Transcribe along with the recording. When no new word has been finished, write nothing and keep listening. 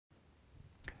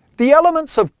The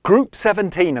elements of group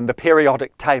 17 in the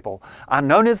periodic table are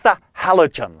known as the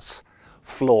halogens: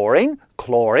 fluorine,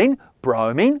 chlorine,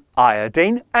 bromine,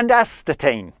 iodine, and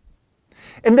astatine.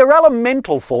 In their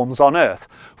elemental forms on Earth,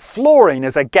 fluorine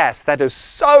is a gas that is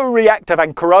so reactive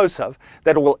and corrosive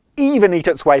that it will even eat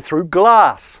its way through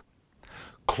glass.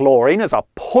 Chlorine is a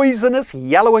poisonous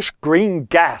yellowish-green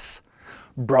gas.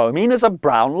 Bromine is a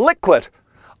brown liquid.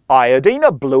 Iodine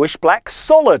a bluish-black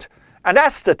solid. And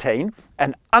astatine,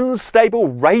 an unstable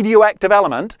radioactive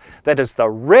element that is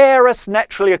the rarest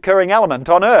naturally occurring element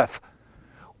on Earth.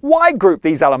 Why group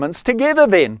these elements together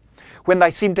then, when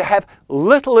they seem to have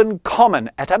little in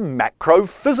common at a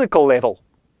macro-physical level?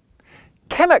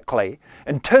 Chemically,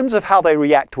 in terms of how they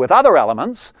react with other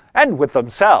elements, and with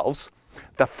themselves,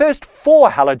 the first 4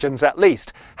 halogens at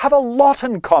least have a lot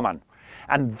in common,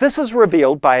 and this is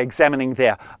revealed by examining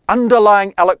their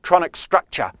underlying electronic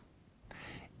structure.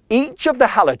 Each of the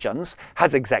halogens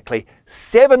has exactly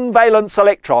 7 valence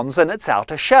electrons in its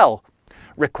outer shell,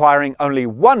 requiring only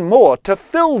 1 more to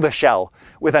fill the shell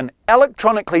with an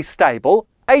electronically stable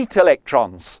 8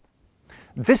 electrons.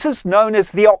 This is known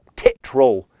as the Octet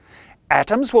Rule.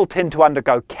 Atoms will tend to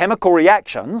undergo chemical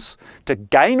reactions to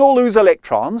gain or lose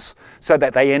electrons so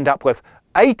that they end up with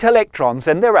 8 electrons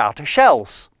in their outer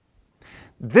shells.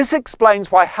 This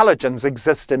explains why halogens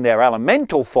exist in their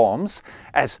elemental forms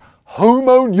as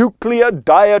homonuclear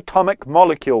diatomic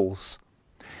molecules.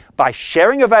 By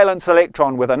sharing a valence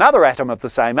electron with another atom of the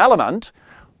same element,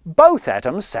 both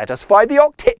atoms satisfy the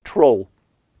Octet Rule.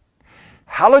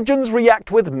 Halogens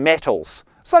react with metals,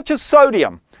 such as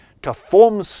sodium, to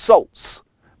form salts.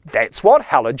 That's what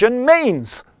halogen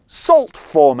means, salt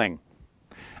forming.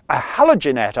 A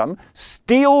halogen atom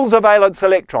steals a valence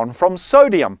electron from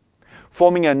sodium,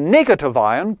 forming a negative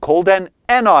ion called an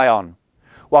anion,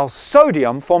 while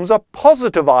sodium forms a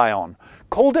positive ion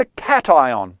called a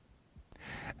cation.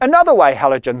 Another way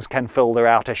halogens can fill their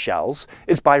outer shells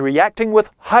is by reacting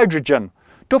with hydrogen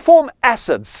to form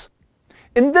acids.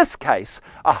 In this case,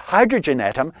 a hydrogen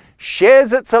atom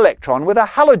shares its electron with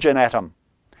a halogen atom.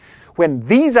 When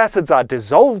these acids are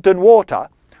dissolved in water,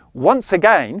 once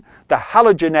again the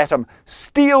halogen atom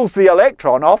steals the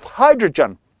electron off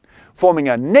hydrogen, forming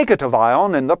a negative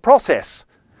ion in the process,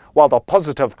 while the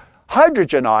positive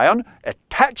hydrogen ion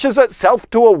attaches itself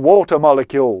to a water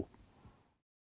molecule.